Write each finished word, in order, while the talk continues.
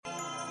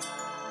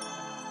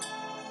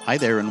Hi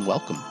there and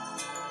welcome.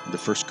 The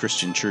First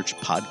Christian Church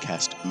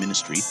podcast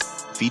ministry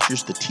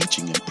features the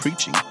teaching and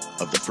preaching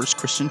of the First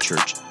Christian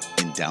Church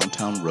in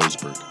downtown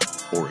Roseburg,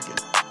 Oregon.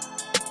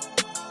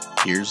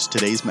 Here's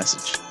today's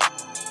message.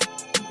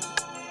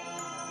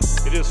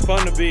 It is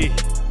fun to be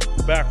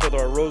back with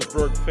our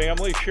Roseburg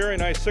family. Sherry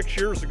and I 6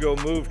 years ago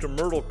moved to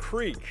Myrtle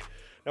Creek.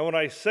 Now when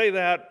I say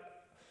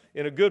that,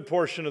 in a good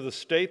portion of the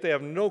state, they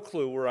have no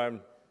clue where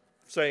I'm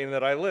saying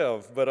that I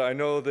live, but I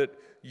know that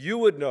you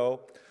would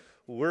know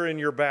we're in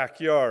your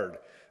backyard,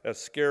 as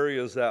scary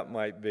as that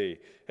might be.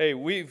 Hey,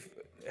 we've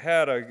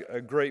had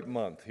a great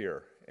month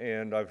here,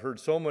 and I've heard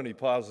so many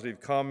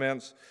positive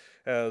comments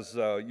as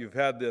you've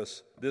had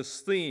this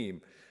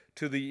theme,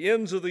 to the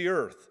ends of the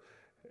earth,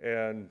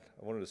 and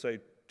I wanted to say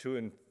to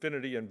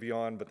infinity and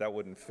beyond, but that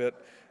wouldn't fit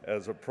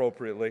as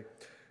appropriately.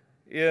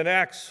 In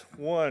Acts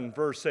 1,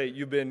 verse 8,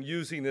 you've been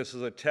using this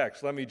as a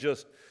text. Let me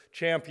just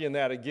champion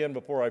that again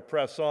before I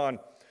press on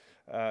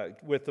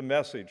with the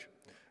message.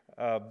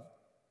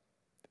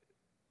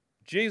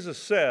 Jesus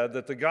said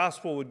that the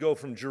gospel would go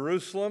from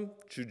Jerusalem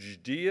to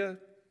Judea,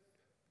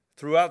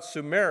 throughout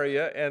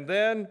Samaria, and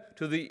then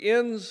to the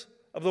ends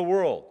of the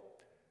world.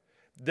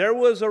 There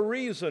was a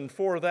reason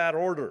for that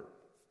order.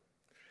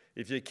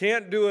 If you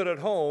can't do it at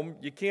home,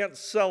 you can't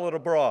sell it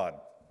abroad,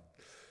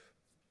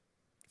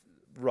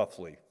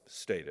 roughly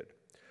stated.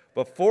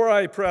 Before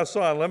I press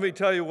on, let me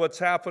tell you what's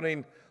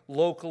happening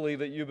locally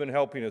that you've been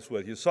helping us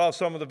with. You saw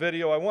some of the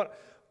video. I want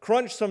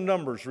crunch some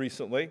numbers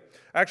recently.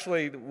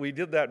 Actually, we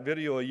did that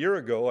video a year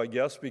ago, I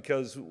guess,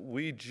 because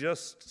we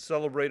just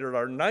celebrated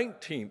our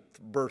 19th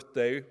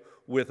birthday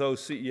with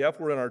OCEF.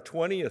 We're in our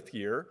 20th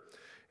year,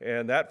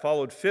 and that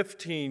followed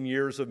 15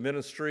 years of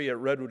ministry at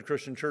Redwood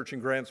Christian Church in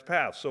Grants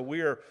Pass. So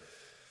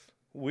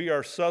we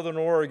are Southern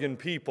Oregon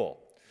people.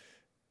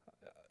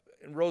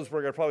 In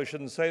Roseburg, I probably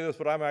shouldn't say this,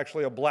 but I'm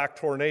actually a black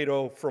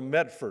tornado from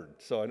Medford.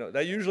 So I know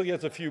that usually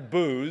gets a few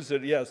boos.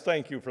 Yes,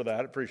 thank you for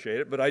that. Appreciate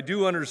it. But I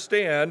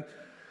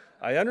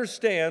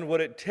understand what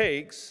it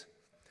takes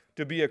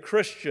to be a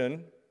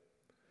Christian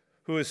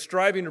who is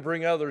striving to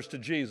bring others to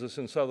Jesus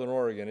in Southern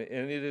Oregon,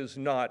 and it is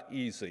not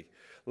easy.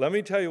 Let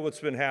me tell you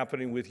what's been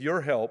happening with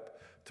your help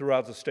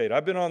throughout the state.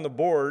 I've been on the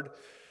board,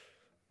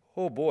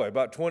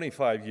 about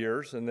 25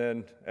 years, and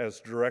then as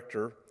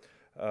director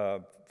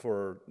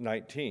for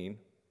 19.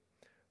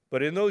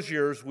 But in those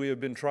years, we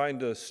have been trying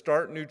to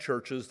start new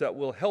churches that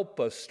will help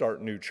us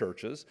start new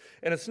churches.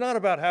 And it's not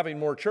about having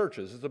more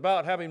churches. It's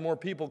about having more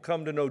people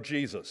come to know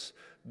Jesus.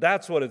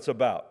 That's what it's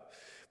about.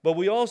 But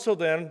we also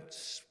then,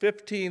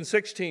 15,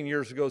 16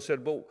 years ago,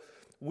 said, but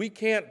we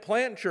can't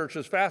plant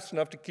churches fast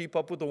enough to keep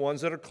up with the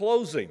ones that are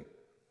closing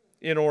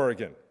in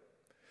Oregon.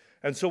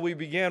 And so we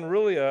began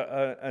really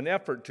an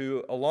effort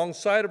to,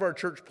 alongside of our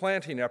church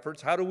planting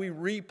efforts, how do we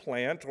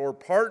replant or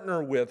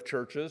partner with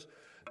churches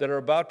that are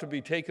about to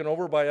be taken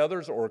over by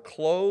others or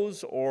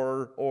close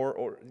or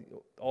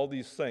all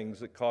these things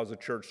that cause a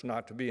church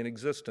not to be in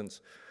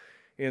existence.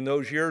 In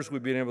those years,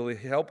 we've been able to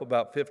help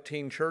about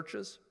 15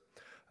 churches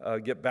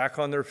get back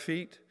on their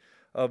feet.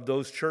 Of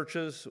those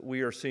churches,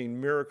 we are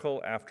seeing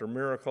miracle after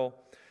miracle.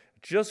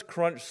 Just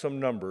crunch some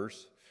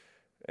numbers.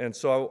 And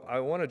so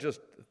I want to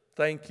just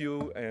thank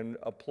you and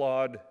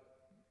applaud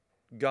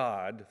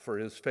God for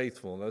his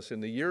faithfulness. In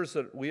the years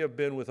that we have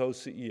been with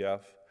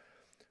OCEF,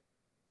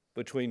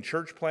 between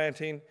church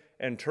planting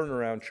and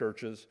turnaround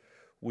churches,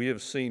 we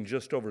have seen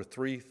just over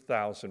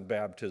 3,000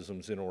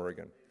 baptisms in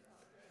Oregon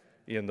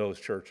in those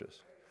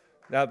churches.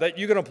 Now, that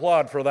you can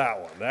applaud for that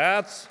one.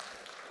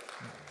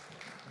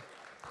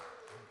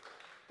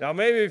 Now,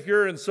 maybe if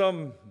you're in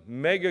some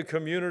mega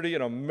community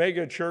in a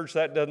mega church,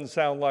 that doesn't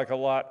sound like a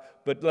lot.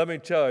 But let me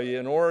tell you,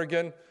 in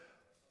Oregon,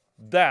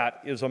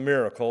 that is a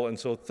miracle. And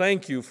so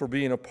thank you for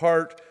being a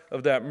part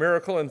of that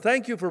miracle. And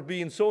thank you for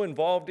being so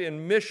involved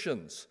in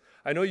missions.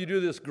 I know you do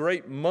this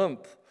great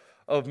month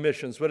of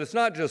missions, but it's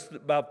not just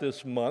about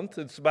this month.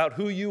 It's about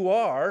who you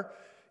are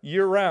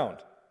year-round.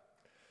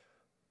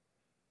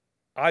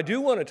 I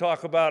do want to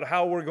talk about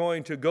how we're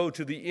going to go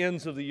to the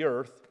ends of the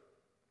earth,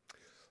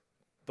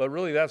 but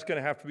really that's going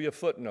to have to be a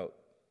footnote.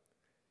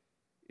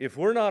 If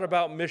we're not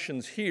about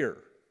missions here,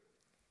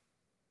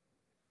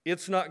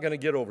 it's not going to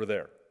get over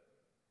there.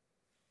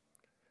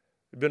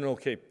 It'd been an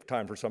okay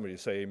time for somebody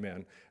to say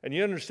amen. And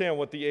you understand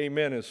what the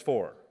amen is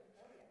for.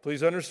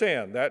 Please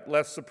understand, that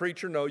lets the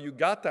preacher know you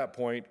got that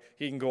point.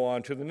 He can go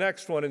on to the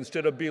next one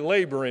instead of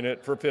belaboring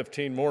it for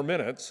 15 more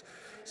minutes.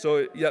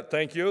 So, yeah,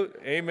 thank you.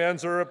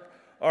 Amens are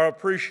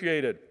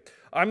appreciated.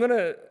 I'm going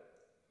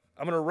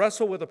to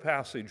wrestle with a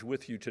passage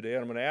with you today,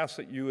 and I'm going to ask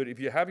that you would, if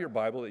you have your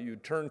Bible, that you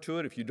would turn to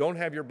it. If you don't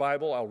have your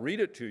Bible, I'll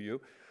read it to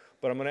you.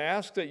 But I'm going to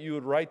ask that you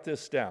would write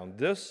this down.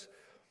 This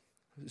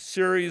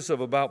series of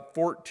about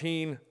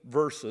 14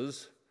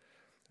 verses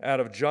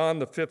out of John,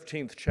 the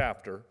 15th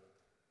chapter,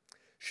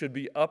 should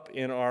be up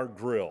in our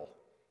grill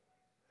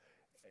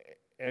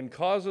and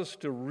cause us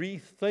to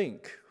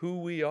rethink who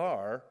we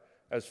are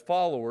as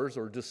followers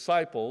or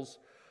disciples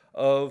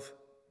of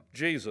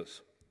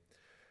Jesus.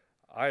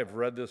 I have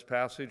read this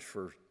passage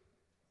for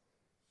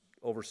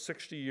over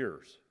 60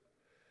 years,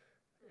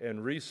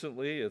 And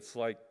recently, it's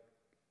like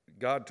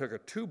God took a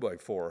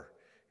 2x4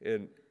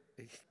 and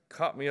he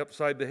caught me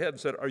upside the head and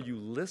said, "Are you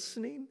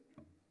listening?"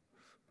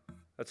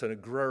 That's an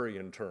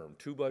agrarian term,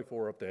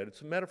 2x4 up the head.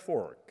 It's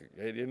metaphoric.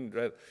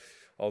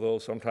 Although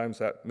sometimes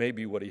that may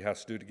be what he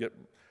has to do to get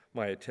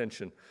my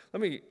attention.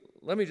 Let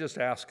me just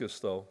ask us,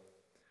 though,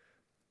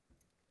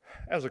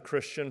 as a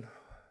Christian,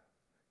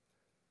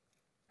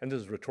 and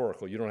this is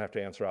rhetorical, you don't have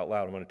to answer out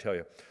loud, I'm going to tell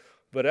you,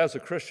 but as a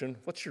Christian,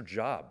 what's your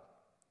job?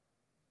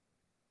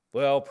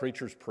 Well,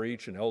 preachers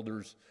preach and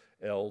elders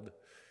eld,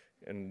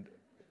 and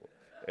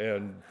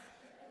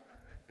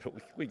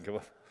we can come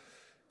up.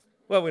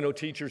 Well, we know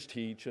teachers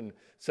teach, and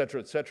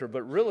et cetera,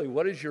 but really,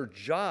 what is your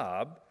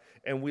job?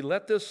 And we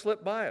let this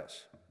slip by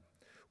us.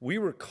 We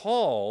were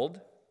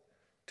called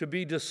to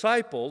be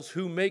disciples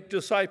who make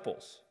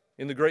disciples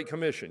in the Great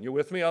Commission. You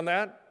with me on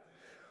that?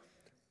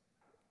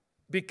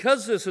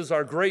 Because this is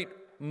our great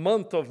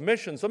month of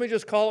missions, let me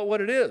just call it what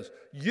it is.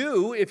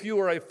 You, if you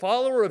are a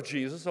follower of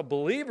Jesus, a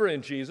believer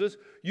in Jesus,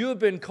 you have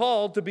been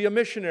called to be a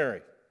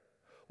missionary.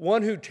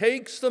 One who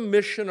takes the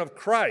mission of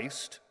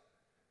Christ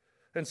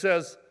and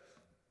says,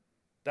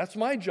 "That's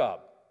my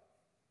job."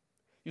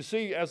 You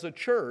see, as a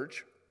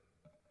church,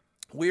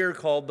 we are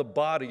called the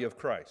body of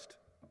Christ,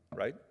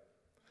 right?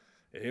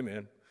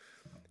 Amen.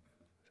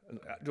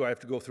 Do I have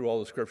to go through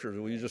all the scriptures,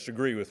 or will you just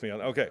agree with me on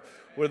that? Okay.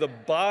 We're the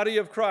body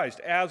of Christ.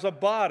 As a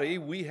body,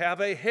 we have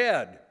a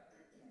head.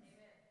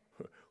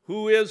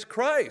 Who is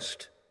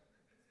Christ?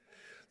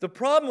 The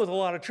problem with a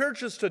lot of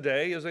churches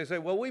today is they say,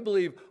 well, we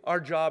believe our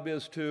job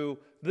is to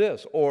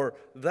this or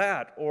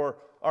that, or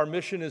our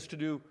mission is to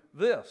do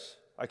this.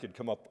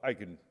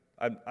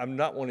 I'm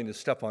not wanting to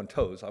step on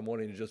toes. I'm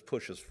wanting to just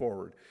push us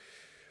forward.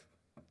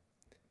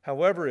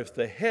 However, if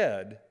the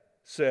head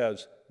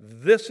says,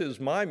 "This is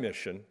my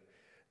mission,"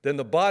 then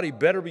the body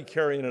better be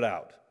carrying it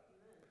out.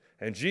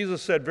 And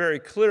Jesus said very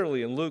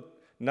clearly in Luke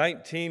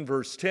 19,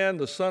 verse 10,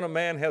 "The Son of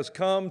Man has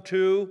come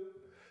to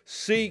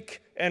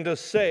seek and to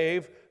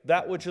save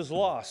that which is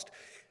lost."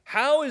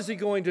 How is he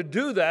going to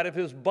do that if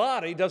his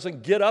body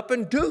doesn't get up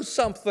and do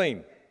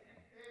something?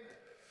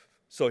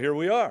 So here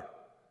we are.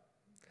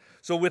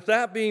 So with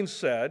that being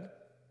said,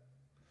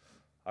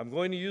 I'm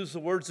going to use the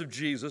words of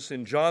Jesus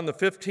in John the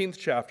 15th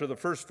chapter, the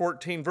first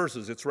 14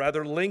 verses. It's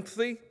rather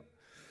lengthy,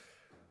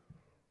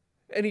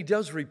 and he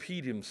does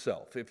repeat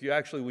himself. If you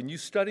actually, when you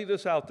study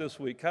this out this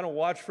week, kind of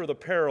watch for the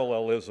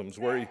parallelisms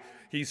where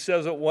he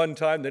says it one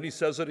time, then he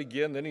says it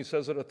again, then he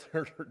says it a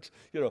third.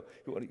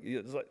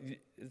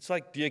 It's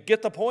like, do you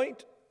get the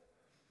point?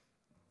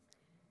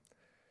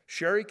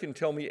 Sherry can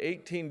tell me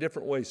 18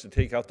 different ways to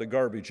take out the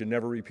garbage and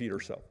never repeat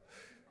herself.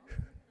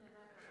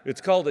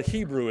 It's called a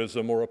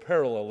Hebrewism or a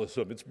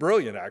parallelism. It's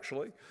brilliant,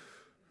 actually.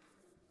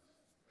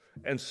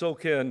 And so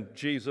can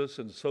Jesus,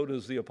 and so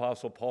does the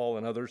Apostle Paul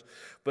and others.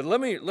 But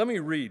let me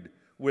read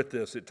with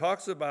this. It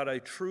talks about a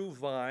true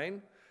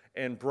vine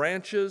and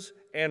branches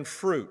and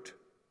fruit.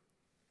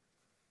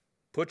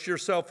 Put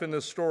yourself in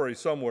this story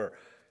somewhere.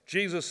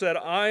 Jesus said,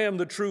 "I am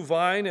the true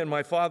vine, and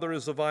my Father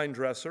is the vine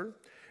dresser.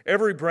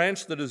 Every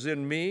branch that is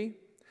in me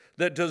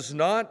that does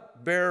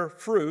not bear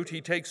fruit,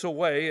 he takes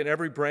away, and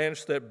every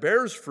branch that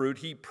bears fruit,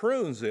 he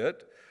prunes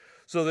it,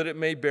 so that it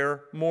may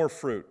bear more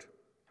fruit.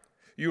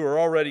 You are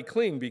already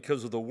clean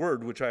because of the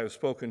word which I have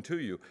spoken to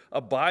you.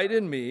 Abide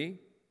in me,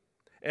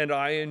 and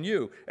I in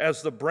you.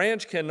 As the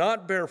branch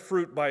cannot bear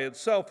fruit by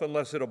itself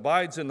unless it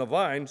abides in the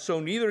vine, so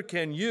neither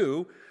can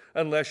you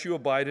unless you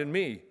abide in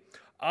me.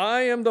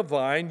 I am the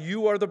vine,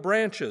 you are the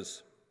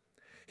branches.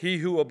 He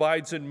who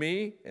abides in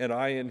me, and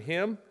I in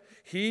him,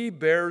 he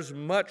bears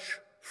much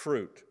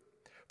fruit.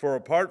 For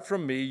apart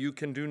from me, you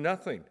can do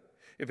nothing.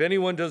 If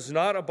anyone does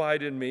not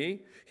abide in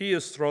me, he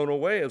is thrown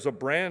away as a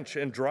branch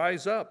and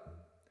dries up.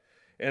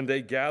 And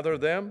they gather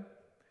them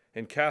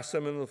and cast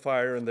them in the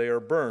fire, and they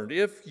are burned.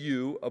 If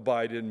you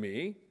abide in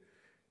me,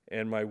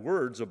 and my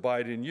words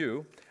abide in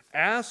you,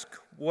 ask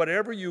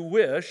whatever you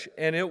wish,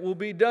 and it will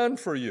be done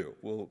for you.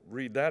 We'll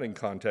read that in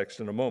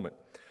context in a moment.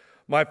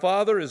 My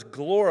Father is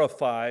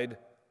glorified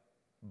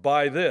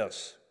by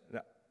this.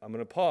 Now, I'm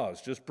going to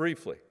pause just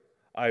briefly.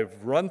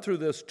 I've run through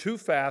this too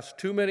fast,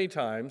 too many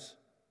times.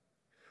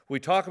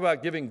 We talk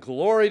about giving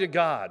glory to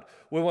God.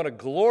 We want to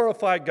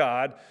glorify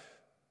God.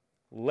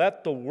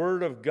 Let the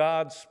Word of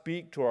God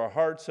speak to our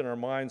hearts and our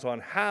minds on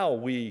how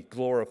we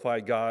glorify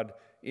God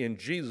in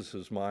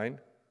Jesus' mind.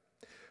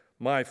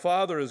 My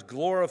Father is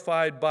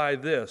glorified by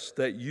this,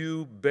 that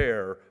you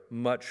bear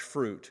much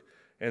fruit,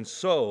 and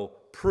so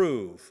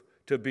prove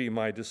to be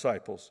my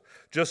disciples.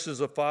 Just as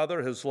the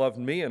Father has loved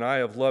me and I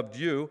have loved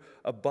you,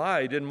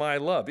 abide in my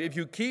love. If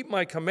you keep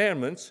my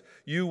commandments,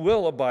 you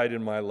will abide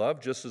in my love,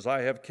 just as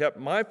I have kept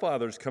my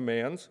Father's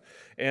commands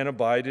and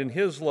abide in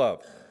his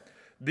love.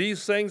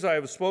 These things I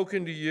have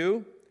spoken to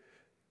you,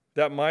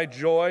 that my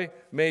joy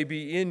may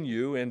be in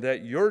you and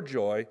that your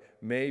joy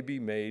may be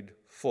made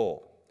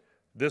full.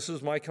 This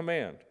is my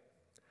command,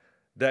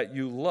 that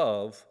you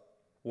love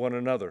one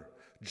another,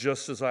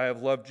 just as I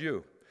have loved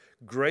you.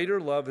 Greater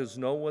love is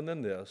no one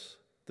than this,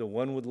 that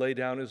one would lay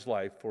down his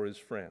life for his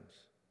friends.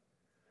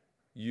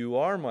 You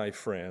are my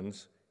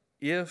friends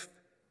if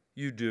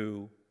you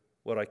do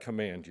what I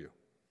command you.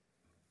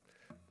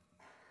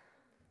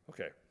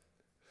 Okay.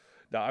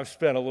 Now, I've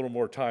spent a little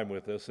more time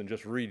with this than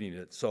just reading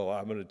it, so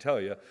I'm going to tell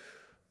you,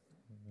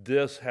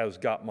 this has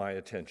got my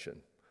attention.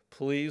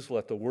 Please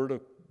let the Word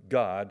of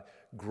God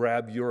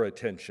grab your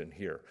attention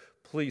here.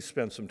 Please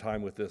spend some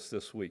time with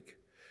this week.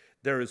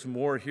 There is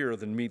more here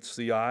than meets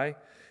the eye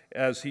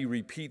as he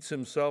repeats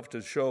himself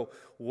to show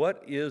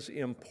what is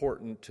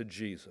important to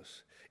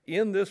Jesus.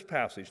 In this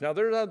passage, now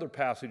there are other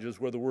passages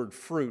where the word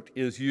fruit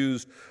is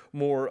used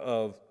more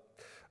of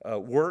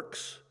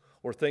works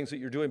or things that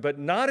you're doing, but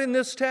not in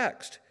this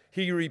text.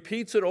 He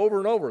repeats it over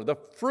and over. The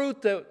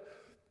fruit that,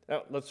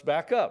 now let's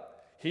back up.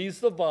 He's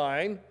the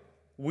vine.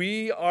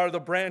 We are the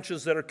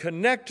branches that are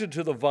connected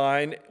to the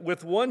vine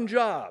with one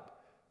job,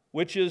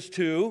 which is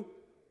to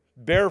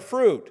bear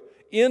fruit.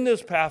 In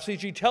this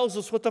passage, he tells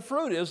us what the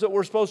fruit is that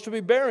we're supposed to be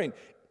bearing.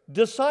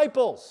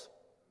 Disciples.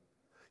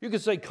 You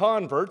could say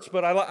converts,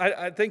 but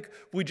I think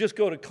if we just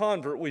go to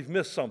convert, we've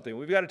missed something.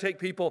 We've got to take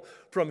people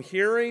from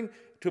hearing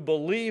to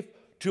belief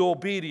to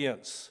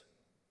obedience.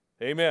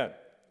 Amen.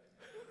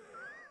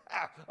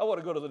 I want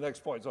to go to the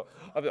next point, so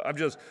I'm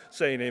just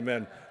saying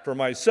amen for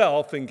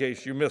myself in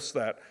case you missed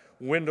that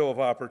window of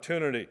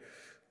opportunity.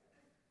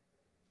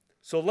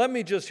 So let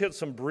me just hit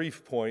some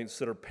brief points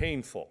that are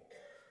painful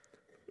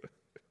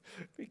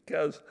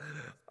because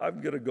I'm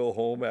going to go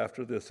home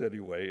after this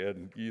anyway,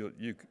 and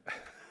you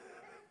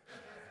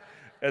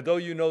and though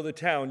you know the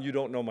town, you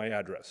don't know my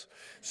address.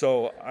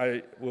 So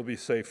I will be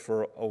safe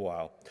for a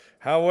while.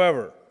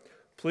 However,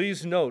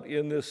 please note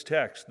in this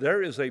text,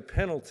 there is a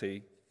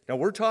penalty. Now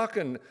we're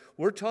talking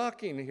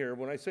here,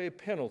 when I say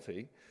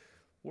penalty,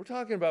 we're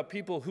talking about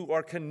people who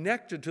are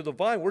connected to the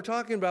vine. We're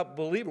talking about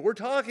believers. We're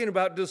talking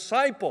about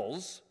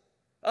disciples,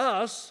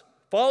 us,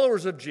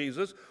 followers of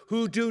Jesus,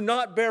 who do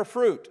not bear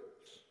fruit.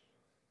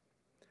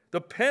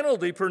 The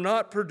penalty for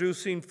not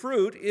producing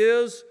fruit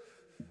is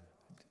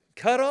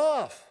cut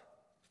off.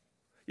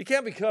 You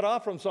can't be cut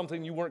off from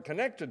something you weren't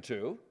connected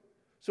to.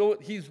 So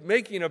he's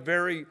making a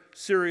very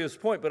serious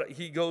point, but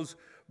he goes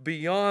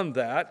beyond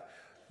that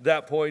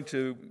point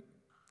to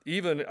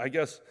even, I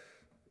guess,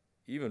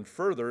 even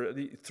further,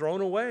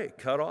 thrown away,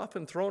 cut off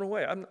and thrown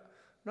away. I'm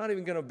not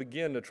even going to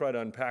begin to try to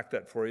unpack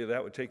that for you.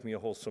 That would take me a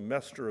whole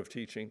semester of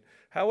teaching.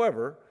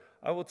 However,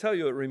 I will tell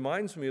you, it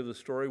reminds me of the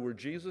story where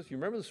Jesus, you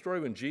remember the story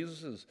when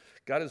Jesus has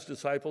got his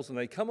disciples and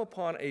they come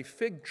upon a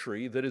fig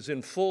tree that is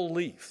in full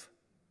leaf.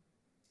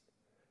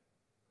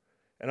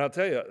 And I'll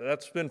tell you,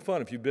 that's been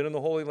fun. If you've been in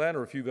the Holy Land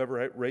or if you've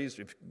ever raised,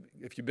 if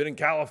you've been in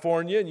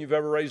California and you've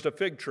ever raised a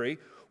fig tree,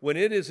 when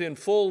it is in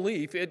full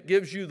leaf, it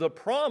gives you the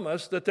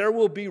promise that there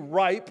will be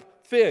ripe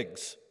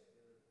figs.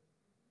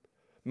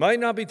 Might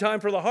not be time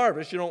for the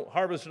harvest. You don't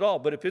harvest at all.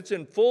 But if it's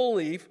in full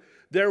leaf,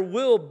 there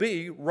will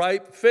be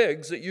ripe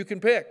figs that you can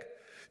pick.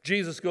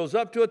 Jesus goes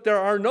up to it. There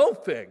are no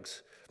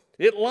figs.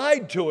 It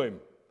lied to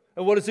him.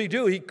 And what does he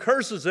do? He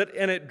curses it,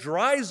 and it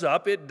dries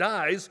up. It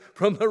dies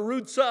from the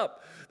roots up.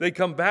 They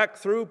come back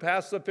through,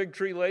 past the fig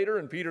tree later,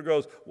 and Peter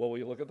goes, well, will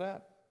you look at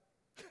that?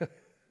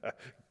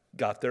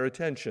 Got their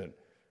attention.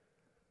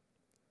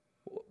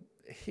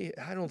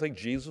 I don't think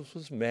Jesus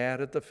was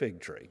mad at the fig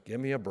tree. Give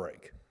me a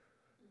break.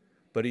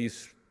 But he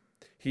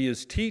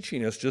is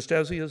teaching us, just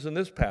as he is in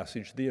this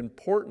passage, the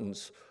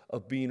importance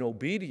of being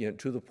obedient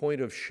to the point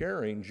of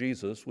sharing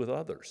Jesus with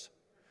others,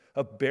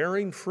 of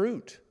bearing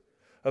fruit,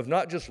 of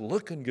not just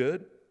looking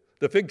good.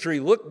 The fig tree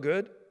looked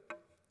good,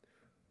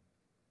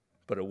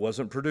 but it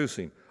wasn't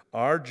producing.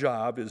 Our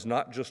job is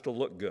not just to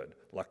look good.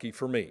 Lucky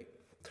for me.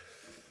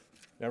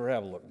 Never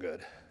have looked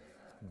good.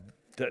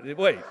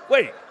 Wait.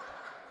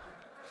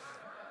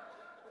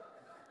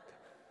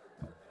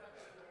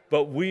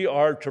 But we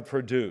are to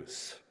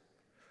produce.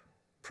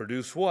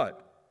 Produce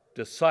what?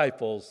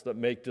 Disciples that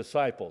make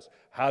disciples.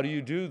 How do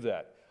you do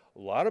that?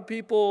 A lot of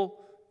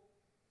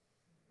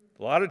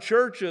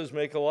churches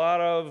make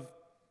they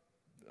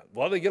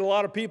get a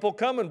lot of people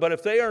coming, but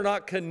if they are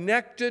not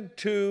connected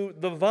to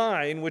the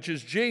vine, which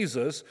is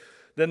Jesus,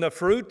 then the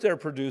fruit they're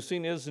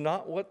producing is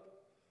not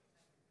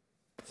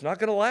it's not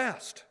going to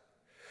last.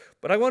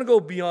 But I want to go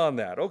beyond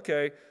that.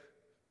 Okay,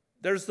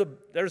 there's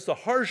the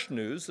harsh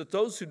news that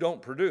those who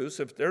don't produce,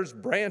 if there's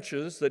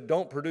branches that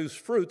don't produce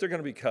fruit, they're going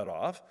to be cut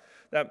off.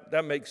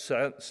 That makes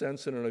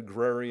sense in an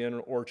agrarian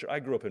orchard.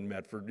 I grew up in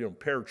Medford,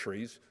 pear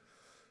trees.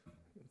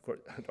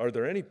 Are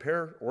there any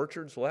pear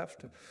orchards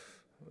left?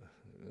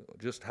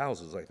 Just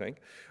houses, I think.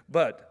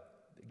 But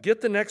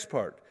get the next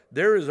part.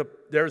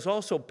 There's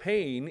also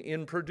pain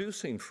in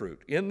producing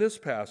fruit. In this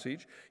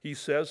passage, he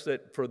says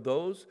that for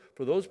those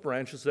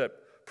branches that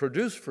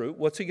produce fruit,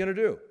 what's he going to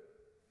do?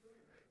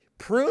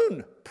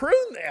 Prune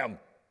them.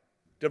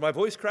 Did my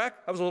voice crack?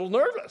 I was a little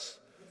nervous.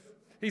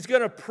 He's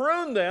going to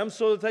prune them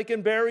so that they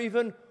can bear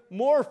even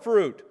more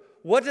fruit.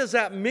 What does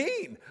that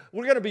mean?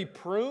 We're going to be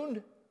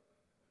pruned?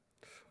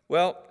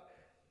 Well,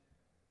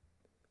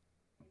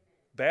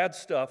 bad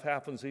stuff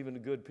happens even to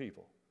good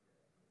people.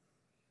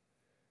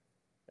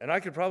 And I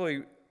could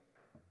probably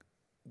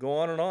go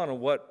on and on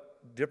what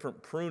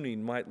different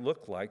pruning might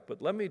look like,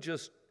 but let me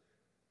just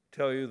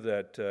tell you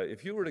that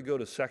if you were to go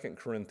to 2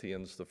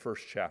 Corinthians, the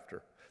first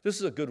chapter, this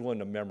is a good one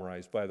to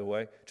memorize, by the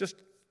way,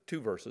 just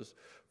 2 verses.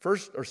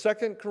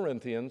 2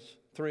 Corinthians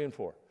 3 and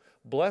 4.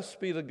 Blessed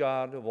be the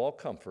God of all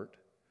comfort,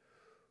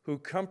 who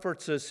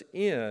comforts us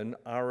in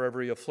our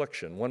every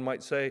affliction. One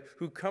might say,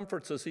 who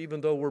comforts us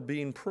even though we're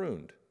being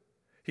pruned.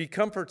 He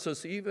comforts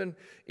us even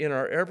in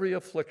our every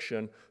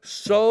affliction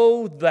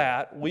so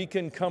that we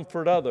can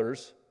comfort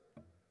others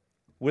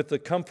with the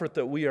comfort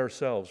that we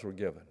ourselves were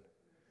given.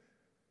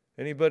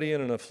 Anybody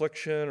in an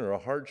affliction or a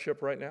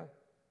hardship right now?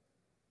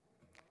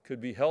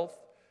 Could be health,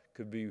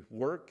 could be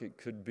work, it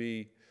could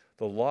be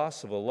the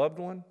loss of a loved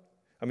one.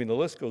 I mean, the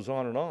list goes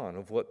on and on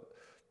of what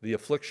the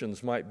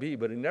afflictions might be,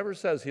 but it never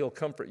says he'll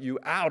comfort you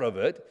out of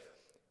it.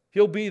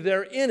 He'll be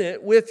there in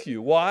it with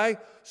you. Why?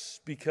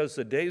 Because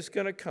the day's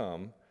going to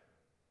come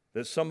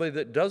that somebody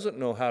that doesn't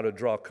know how to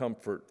draw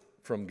comfort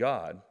from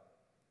God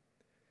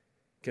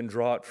can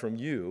draw it from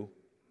you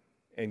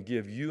and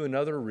give you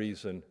another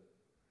reason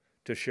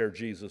to share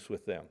Jesus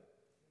with them.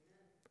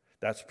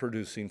 That's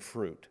producing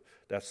fruit.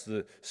 That's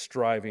the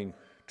striving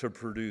to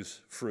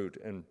produce fruit.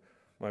 And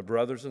my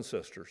brothers and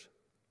sisters,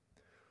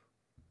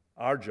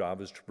 our job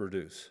is to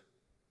produce.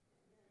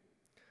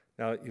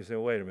 Now, you say,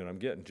 wait a minute, I'm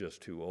getting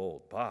just too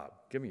old. Bob,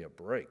 give me a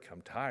break.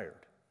 I'm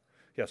tired.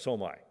 Yeah, so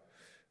am I.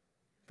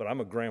 But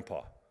I'm a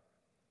grandpa.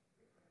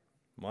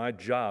 My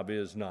job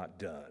is not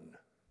done.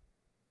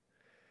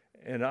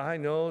 And I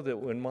know that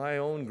when my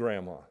own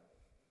grandma,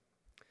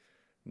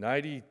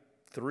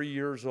 93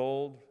 years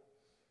old,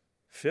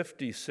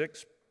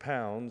 56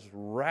 pounds,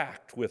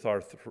 racked with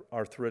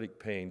arthritic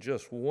pain,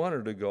 just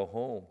wanted to go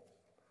home.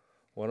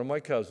 One of my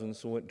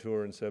cousins went to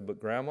her and said,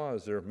 but Grandma,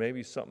 is there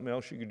maybe something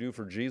else you could do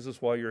for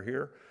Jesus while you're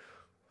here?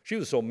 She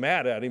was so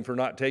mad at him for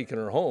not taking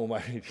her home.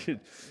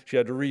 She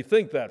had to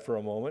rethink that for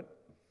a moment.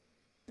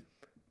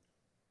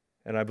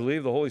 And I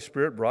believe the Holy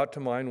Spirit brought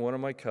to mind one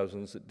of my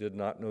cousins that did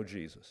not know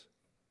Jesus.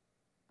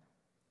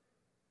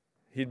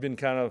 He'd been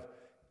kind of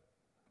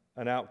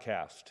an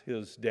outcast.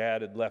 His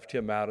dad had left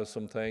him out of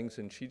some things,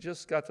 and she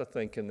just got to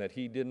thinking that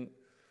he didn't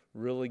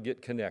really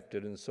get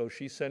connected, and so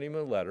she sent him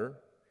a letter.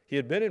 He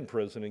had been in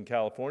prison in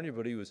California,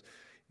 but he was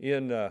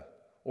in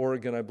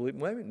Oregon, I believe.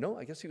 No,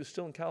 I guess he was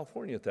still in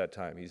California at that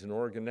time. He's in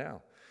Oregon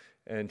now.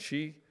 And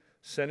she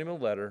sent him a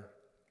letter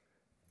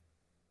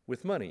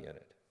with money in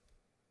it.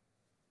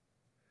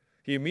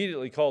 He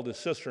immediately called his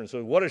sister and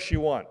said, what does she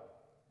want?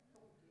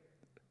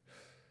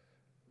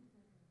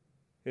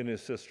 And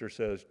his sister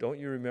says, don't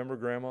you remember,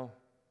 Grandma?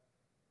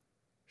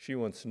 She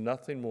wants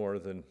nothing more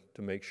than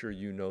to make sure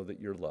you know that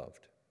you're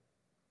loved.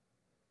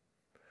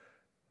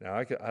 Now,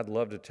 I'd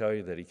love to tell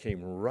you that he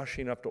came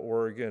rushing up to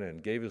Oregon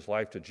and gave his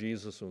life to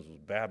Jesus and was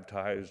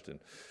baptized.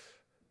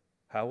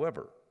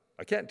 However,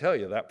 I can't tell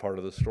you that part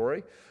of the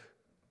story.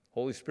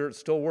 Holy Spirit's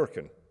still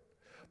working.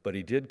 But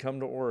he did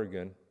come to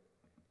Oregon.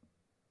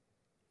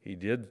 He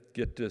did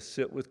get to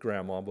sit with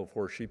Grandma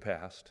before she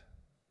passed.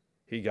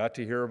 He got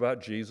to hear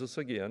about Jesus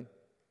again.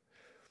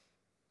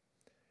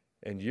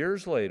 And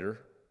years later,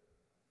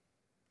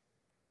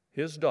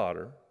 his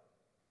daughter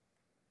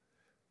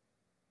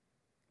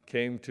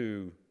came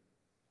to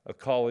a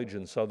college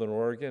in Southern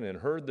Oregon and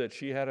heard that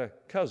she had a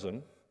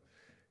cousin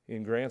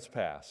in Grants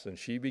Pass, and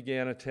she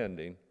began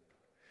attending,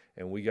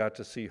 and we got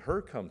to see her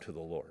come to the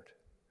Lord.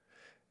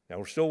 Now,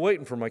 we're still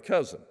waiting for my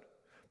cousin,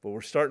 but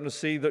we're starting to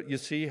see that. You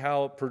see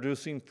how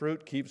producing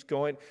fruit keeps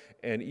going,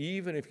 and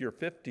even if you're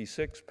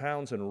 56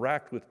 pounds and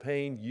racked with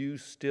pain, you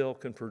still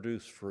can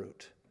produce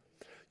fruit.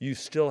 You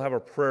still have a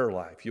prayer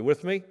life. You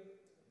with me?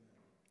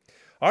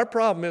 Our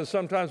problem is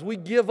sometimes we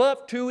give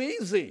up too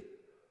easy.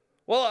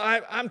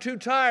 Well, I'm too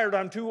tired,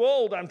 I'm too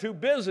old, I'm too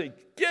busy.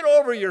 Get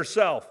over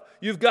yourself.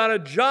 You've got a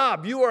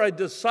job. You are a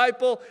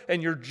disciple,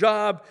 and your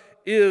job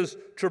is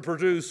to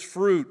produce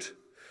fruit.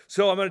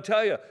 So I'm going to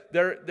tell you,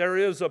 there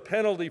is a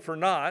penalty for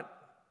not.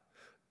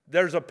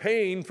 There's a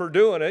pain for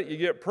doing it. You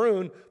get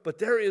pruned, but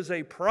there is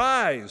a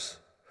prize.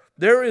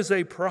 There is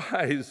a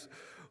prize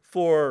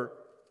for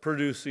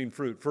producing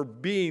fruit, for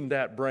being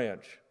that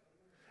branch.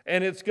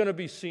 And it's going to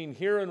be seen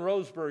here in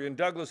Roseburg, in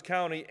Douglas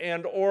County,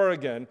 and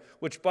Oregon,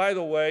 which, by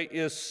the way,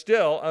 is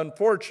still,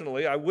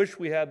 unfortunately, I wish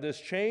we had this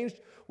changed.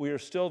 We are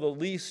still the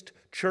least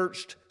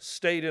churched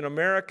state in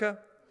America.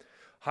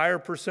 Higher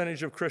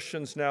percentage of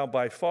Christians now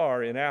by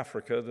far in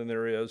Africa than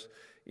there is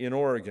in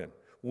Oregon.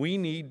 We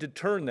need to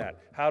turn that.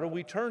 How do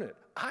we turn it?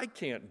 I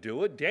can't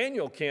do it.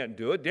 Daniel can't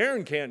do it.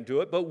 Darren can't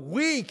do it. But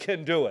we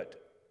can do it.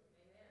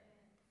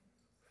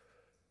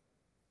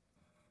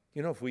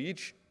 You know, if we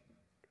each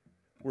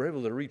were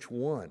able to reach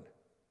one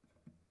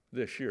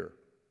this year,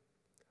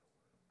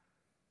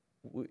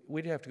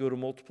 we'd have to go to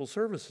multiple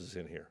services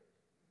in here.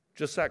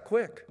 Just that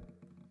quick.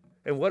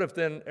 And what if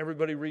then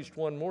everybody reached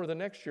one more the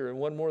next year and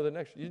one more the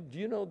next year? Do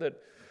you know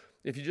that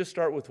if you just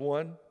start with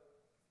one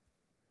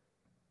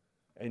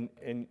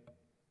and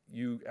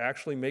you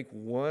actually make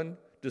one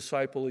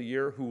disciple a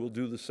year who will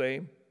do the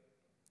same?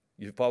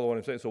 You follow what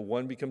I'm saying? So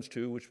 1 becomes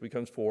 2, which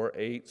becomes 4,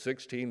 8,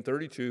 16,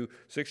 32,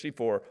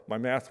 64. My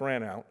math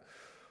ran out.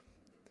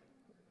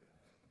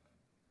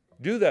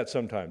 Do that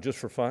sometime, just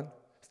for fun.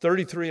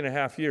 33 and a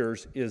half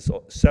years is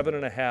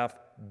 7.5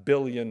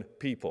 billion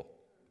people.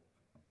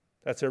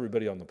 That's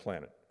everybody on the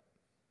planet.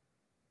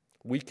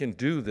 We can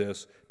do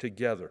this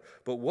together.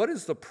 But what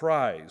is the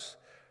prize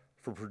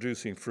for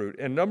producing fruit?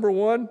 And number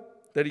one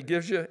that he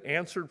gives you,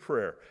 answered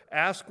prayer.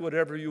 Ask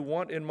whatever you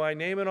want in my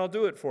name and I'll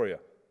do it for you.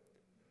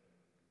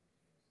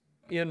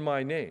 In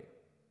my name.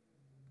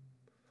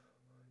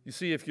 You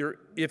see, if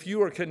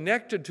you are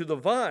connected to the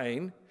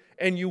vine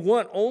and you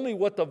want only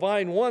what the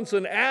vine wants,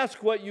 then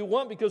ask what you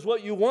want, because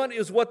what you want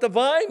is what the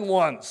vine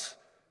wants.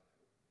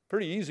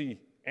 Pretty easy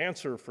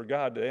answer for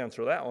God to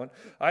answer that one.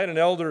 I had an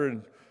elder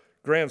in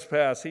Grants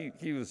Pass.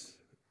 He was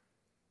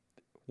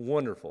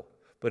wonderful.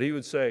 But he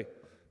would say,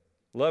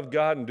 love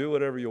God and do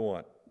whatever you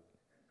want.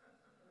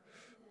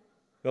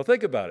 Now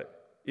think about it.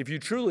 If you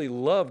truly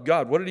love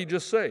God, what did he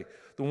just say?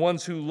 The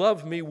ones who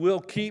love me will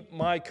keep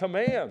my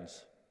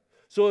commands.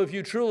 So if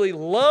you truly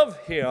love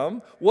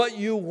him, what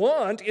you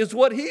want is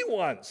what he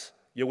wants.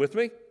 You with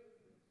me?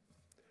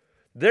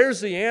 There's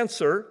the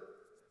answer.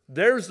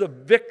 There's the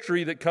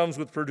victory that comes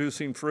with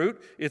producing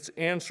fruit. It's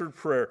answered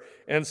prayer.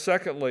 And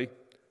secondly,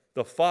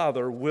 the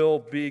Father will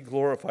be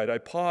glorified. I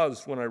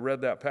paused when I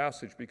read that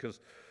passage because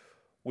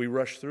we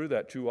rush through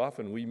that too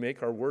often. We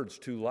make our words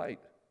too light.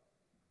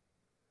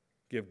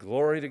 Give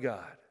glory to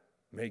God.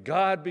 May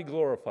God be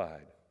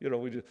glorified.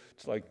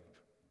 It's like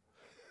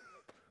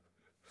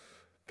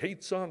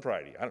pizza on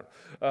Friday. I don't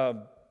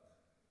know.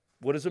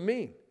 What does it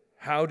mean?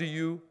 How do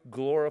you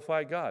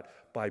glorify God?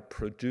 By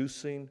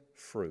producing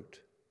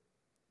fruit.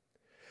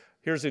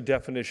 Here's a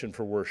definition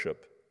for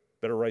worship.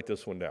 Better write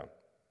this one down.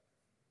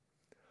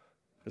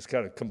 Just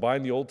kind of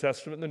combine the Old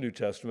Testament and the New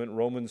Testament.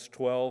 Romans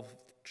 12,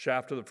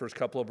 chapter, the first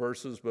couple of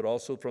verses, but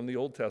also from the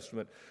Old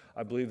Testament.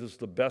 I believe this is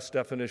the best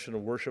definition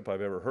of worship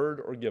I've ever heard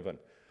or given.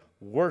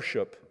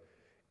 Worship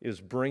is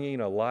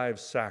bringing a live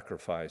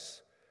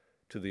sacrifice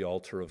to the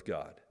altar of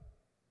God.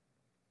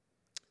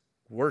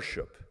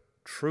 Worship,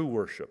 true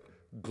worship,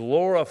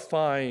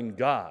 glorifying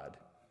God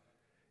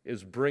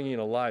is bringing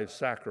a live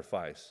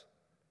sacrifice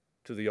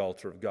to the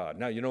altar of God.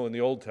 Now, in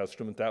the Old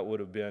Testament, that would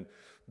have been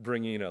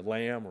bringing a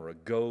lamb or a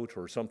goat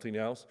or something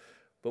else.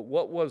 But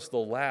what was the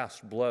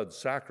last blood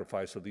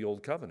sacrifice of the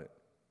Old Covenant?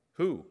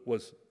 Who?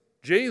 Was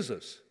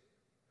Jesus.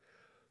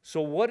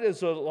 So what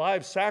does a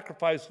live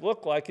sacrifice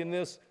look like in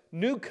this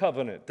new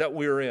covenant that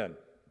we're in?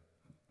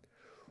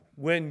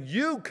 When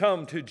you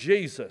come to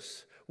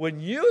Jesus,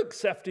 when you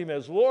accept him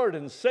as Lord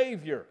and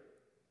Savior,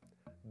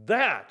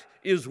 that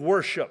is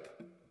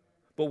worship.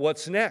 But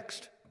what's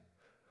next?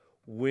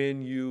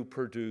 When you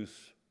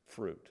produce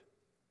fruit,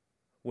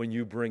 when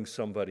you bring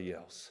somebody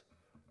else,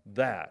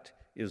 that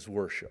is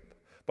worship.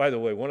 By the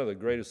way, one of the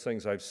greatest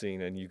things I've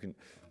seen, and you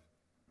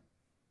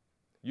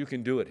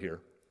can do it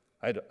here.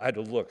 I had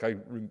to look. I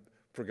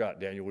forgot,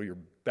 Daniel, where your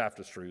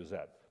baptistry was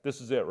at. This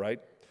is it, right?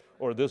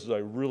 Or this is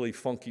a really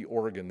funky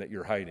organ that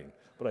you're hiding.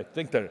 But I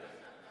think that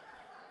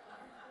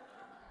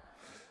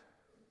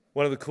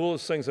one of the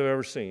coolest things I've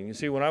ever seen. You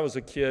see, when I was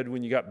a kid,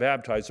 when you got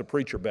baptized, a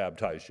preacher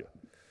baptized you.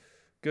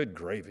 Good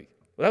gravy.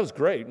 Well, that was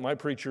great. My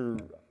preacher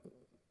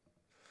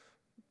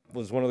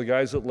was one of the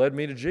guys that led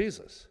me to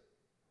Jesus.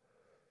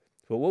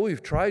 But what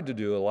we've tried to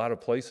do a lot of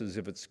places,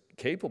 if it's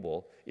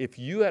capable, if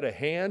you had a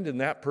hand in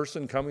that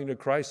person coming to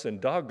Christ, then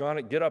doggone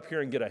it, get up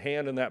here and get a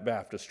hand in that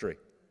baptistry.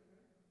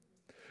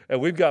 And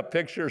we've got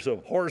pictures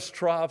of horse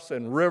troughs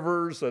and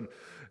rivers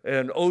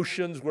and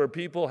oceans where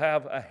people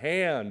have a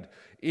hand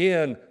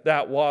in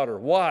that water.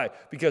 Why?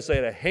 Because they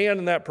had a hand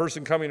in that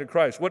person coming to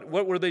Christ. What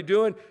were they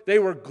doing? They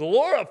were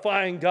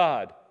glorifying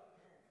God.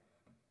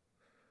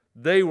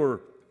 They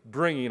were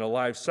bringing a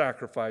live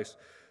sacrifice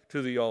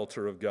to the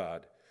altar of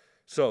God.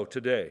 So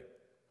today,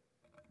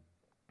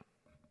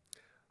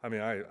 I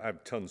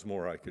have tons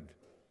more. I could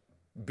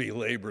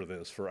belabor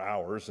this for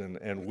hours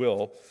and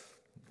will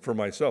for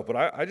myself. But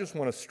I just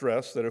want to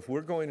stress that if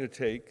we're going to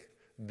take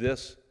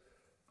this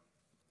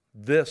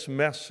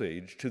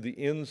message to the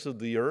ends of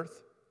the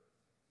earth,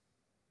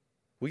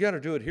 we got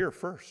to do it here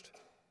first.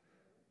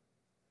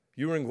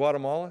 You were in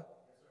Guatemala?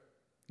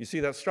 You see,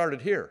 that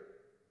started here.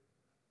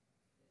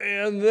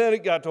 And then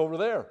it got to over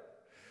there.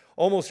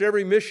 Almost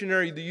every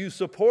missionary that you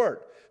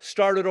support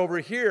started over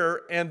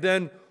here and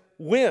then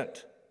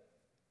went.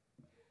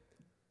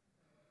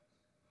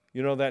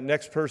 That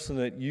next person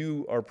that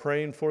you are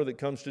praying for that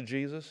comes to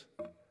Jesus,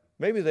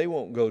 maybe they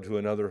won't go to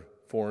another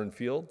foreign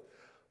field,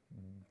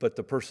 but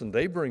the person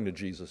they bring to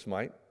Jesus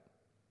might.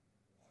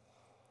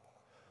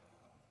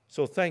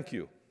 So thank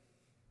you.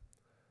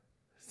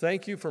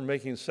 Thank you for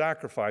making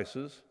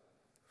sacrifices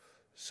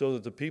so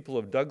that the people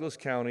of Douglas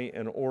County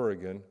and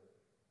Oregon,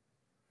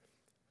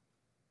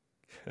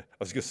 I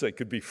was going to say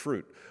could be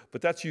fruit, but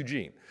that's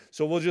Eugene.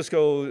 So we'll just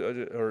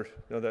go,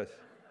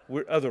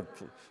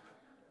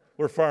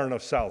 we're far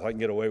enough south I can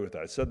get away with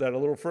that. I said that a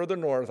little further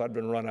north, I'd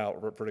been run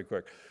out pretty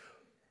quick.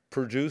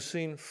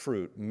 Producing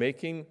fruit,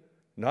 making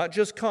not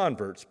just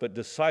converts, but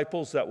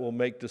disciples that will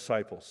make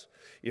disciples.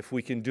 If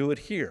we can do it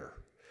here,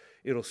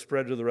 it'll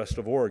spread to the rest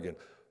of Oregon.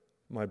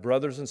 My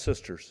brothers and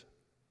sisters,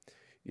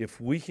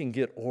 if we can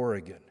get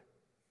Oregon,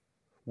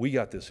 we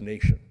got this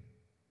nation.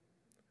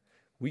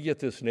 We get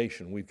this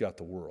nation, we've got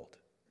the world.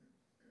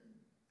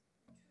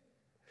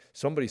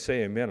 Somebody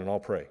say amen and I'll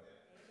pray.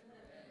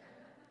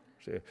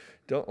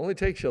 Only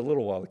takes you a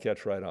little while to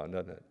catch right on,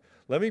 doesn't it?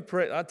 Let me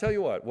pray. I'll tell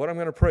you what I'm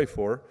going to pray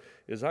for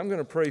is I'm going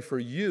to pray for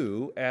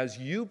you as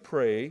you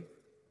pray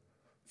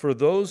for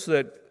those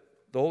that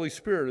the Holy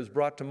Spirit has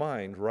brought to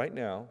mind right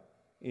now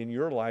in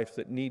your life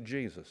that need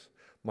Jesus.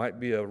 Might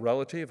be a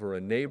relative or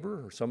a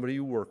neighbor or somebody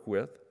you work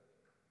with.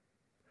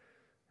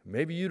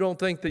 Maybe you don't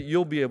think that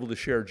you'll be able to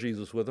share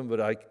Jesus with them,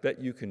 but I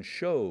bet you can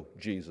show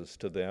Jesus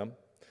to them.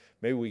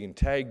 Maybe we can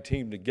tag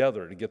team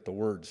together to get the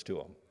words to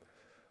them.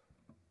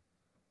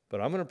 But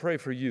I'm going to pray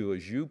for you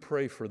as you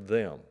pray for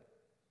them,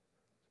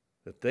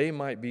 that they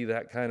might be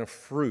that kind of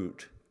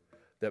fruit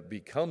that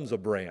becomes a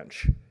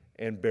branch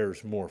and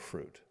bears more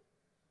fruit.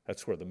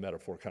 That's where the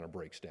metaphor kind of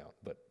breaks down,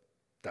 but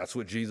that's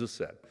what Jesus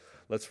said.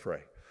 Let's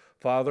pray.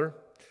 Father,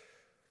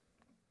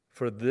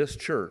 for this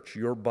church,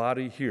 your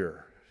body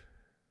here,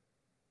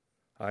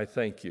 I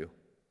thank you.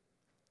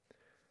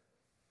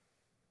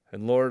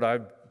 And Lord,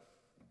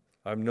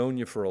 I've known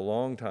you for a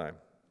long time,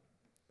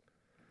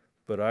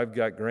 but I've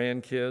got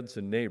grandkids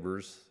and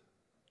neighbors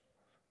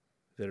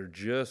that are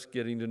just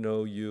getting to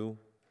know you,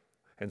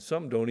 and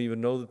some don't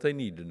even know that they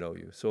need to know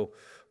you. So,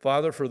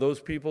 Father, for those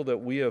people that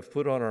we have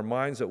put on our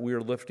minds that we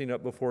are lifting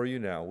up before you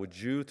now, would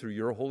you, through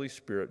your Holy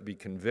Spirit, be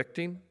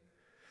convicting,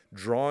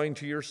 drawing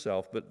to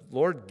yourself, but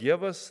Lord,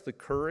 give us the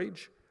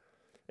courage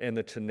and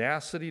the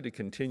tenacity to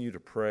continue to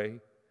pray,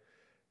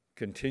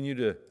 continue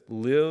to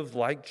live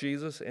like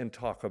Jesus and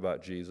talk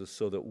about Jesus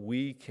so that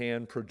we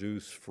can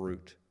produce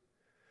fruit.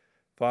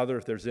 Father,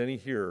 if there's any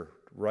here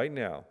right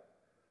now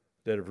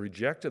that have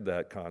rejected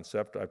that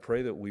concept, I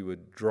pray that we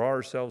would draw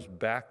ourselves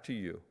back to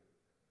you.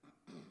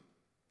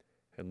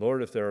 And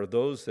Lord, if there are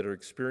those that are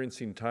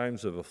experiencing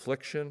times of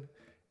affliction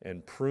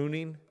and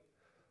pruning,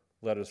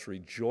 let us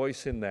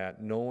rejoice in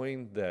that,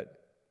 knowing that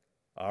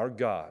our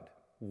God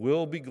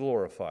will be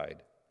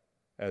glorified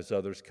as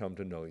others come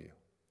to know you.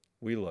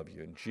 We love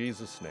you. In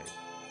Jesus' name,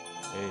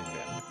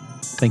 amen.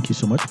 Thank you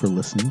so much for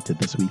listening to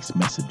this week's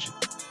message.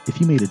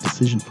 If you made a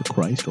decision for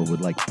Christ or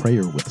would like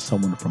prayer with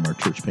someone from our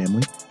church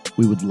family,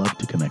 we would love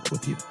to connect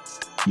with you.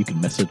 You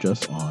can message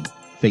us on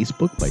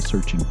Facebook by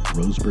searching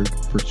Roseburg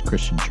First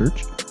Christian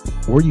Church,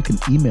 or you can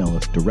email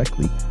us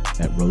directly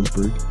at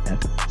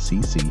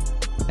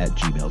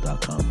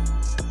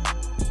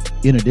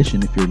roseburgfcc@gmail.com. In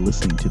addition, if you're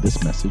listening to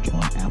this message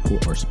on Apple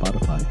or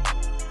Spotify,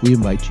 we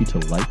invite you to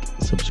like,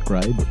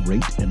 subscribe,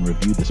 rate, and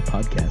review this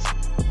podcast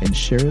and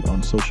share it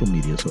on social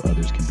media so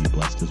others can be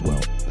blessed as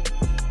well.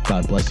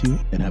 God bless you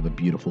and have a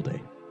beautiful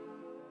day.